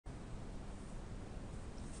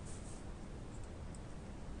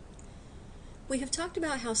We have talked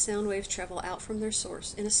about how sound waves travel out from their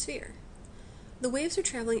source in a sphere. The waves are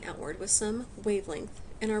traveling outward with some wavelength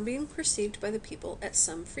and are being perceived by the people at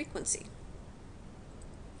some frequency.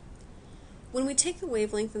 When we take the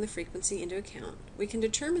wavelength and the frequency into account, we can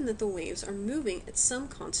determine that the waves are moving at some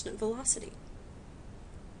constant velocity.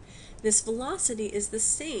 This velocity is the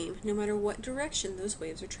same no matter what direction those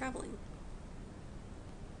waves are traveling.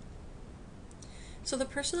 So the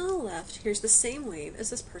person on the left hears the same wave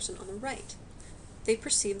as this person on the right. They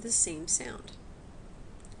perceive the same sound.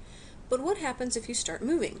 But what happens if you start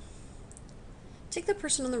moving? Take the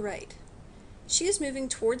person on the right. She is moving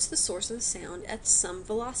towards the source of the sound at some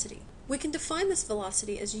velocity. We can define this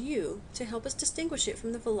velocity as u to help us distinguish it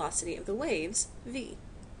from the velocity of the waves, v.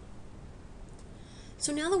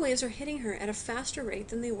 So now the waves are hitting her at a faster rate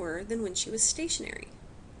than they were when she was stationary.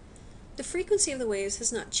 The frequency of the waves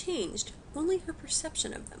has not changed, only her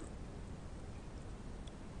perception of them.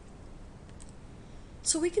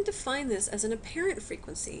 So we can define this as an apparent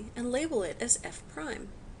frequency and label it as f prime.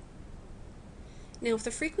 Now if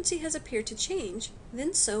the frequency has appeared to change,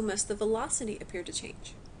 then so must the velocity appear to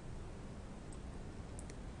change.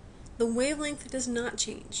 The wavelength does not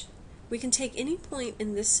change. We can take any point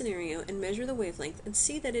in this scenario and measure the wavelength and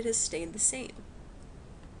see that it has stayed the same.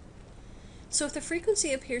 So if the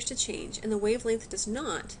frequency appears to change and the wavelength does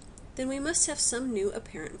not, then we must have some new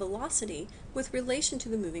apparent velocity with relation to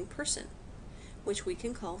the moving person, which we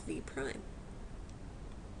can call v prime.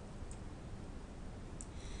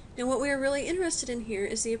 Now what we are really interested in here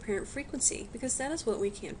is the apparent frequency, because that is what we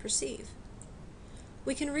can perceive.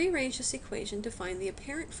 We can rearrange this equation to find the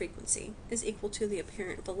apparent frequency is equal to the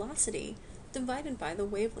apparent velocity divided by the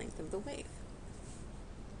wavelength of the wave.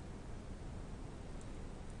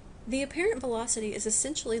 The apparent velocity is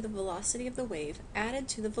essentially the velocity of the wave added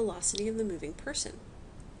to the velocity of the moving person.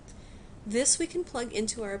 This we can plug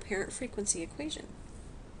into our apparent frequency equation.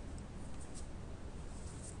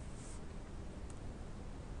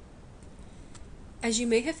 As you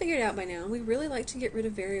may have figured out by now, we really like to get rid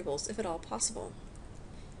of variables if at all possible.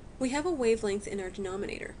 We have a wavelength in our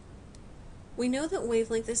denominator. We know that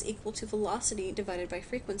wavelength is equal to velocity divided by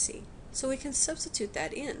frequency, so we can substitute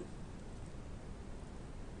that in.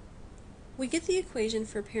 We get the equation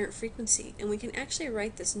for apparent frequency, and we can actually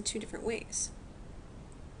write this in two different ways.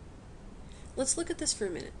 Let's look at this for a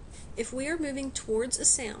minute. If we are moving towards a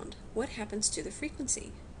sound, what happens to the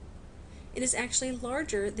frequency? It is actually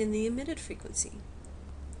larger than the emitted frequency.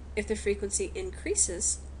 If the frequency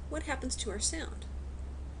increases, what happens to our sound?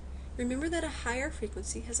 Remember that a higher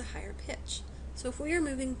frequency has a higher pitch. So if we are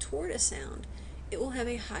moving toward a sound, it will have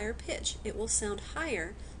a higher pitch. It will sound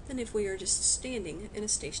higher than if we are just standing in a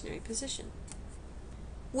stationary position.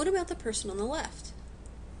 What about the person on the left?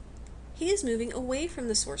 He is moving away from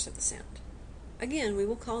the source of the sound. Again, we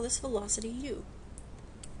will call this velocity u.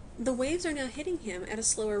 The waves are now hitting him at a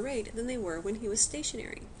slower rate than they were when he was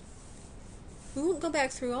stationary. We won't go back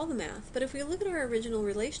through all the math, but if we look at our original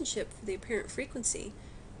relationship for the apparent frequency,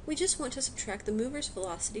 we just want to subtract the mover's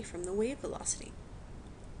velocity from the wave velocity.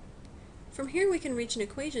 From here we can reach an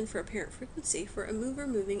equation for apparent frequency for a mover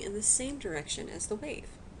moving in the same direction as the wave.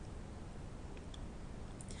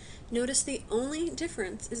 Notice the only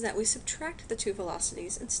difference is that we subtract the two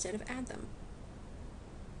velocities instead of add them.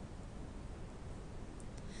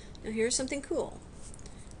 Now here's something cool.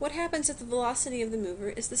 What happens if the velocity of the mover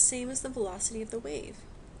is the same as the velocity of the wave?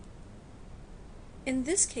 In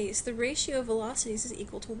this case, the ratio of velocities is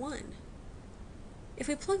equal to 1. If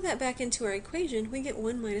we plug that back into our equation, we get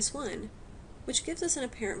 1 minus 1, which gives us an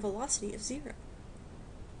apparent velocity of 0.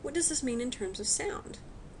 What does this mean in terms of sound?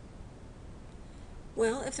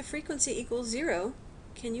 Well, if the frequency equals 0,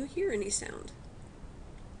 can you hear any sound?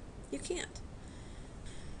 You can't.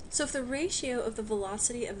 So if the ratio of the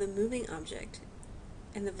velocity of the moving object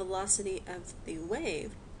and the velocity of the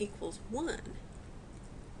wave equals 1,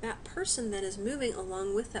 that person that is moving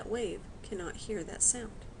along with that wave cannot hear that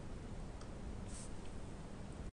sound.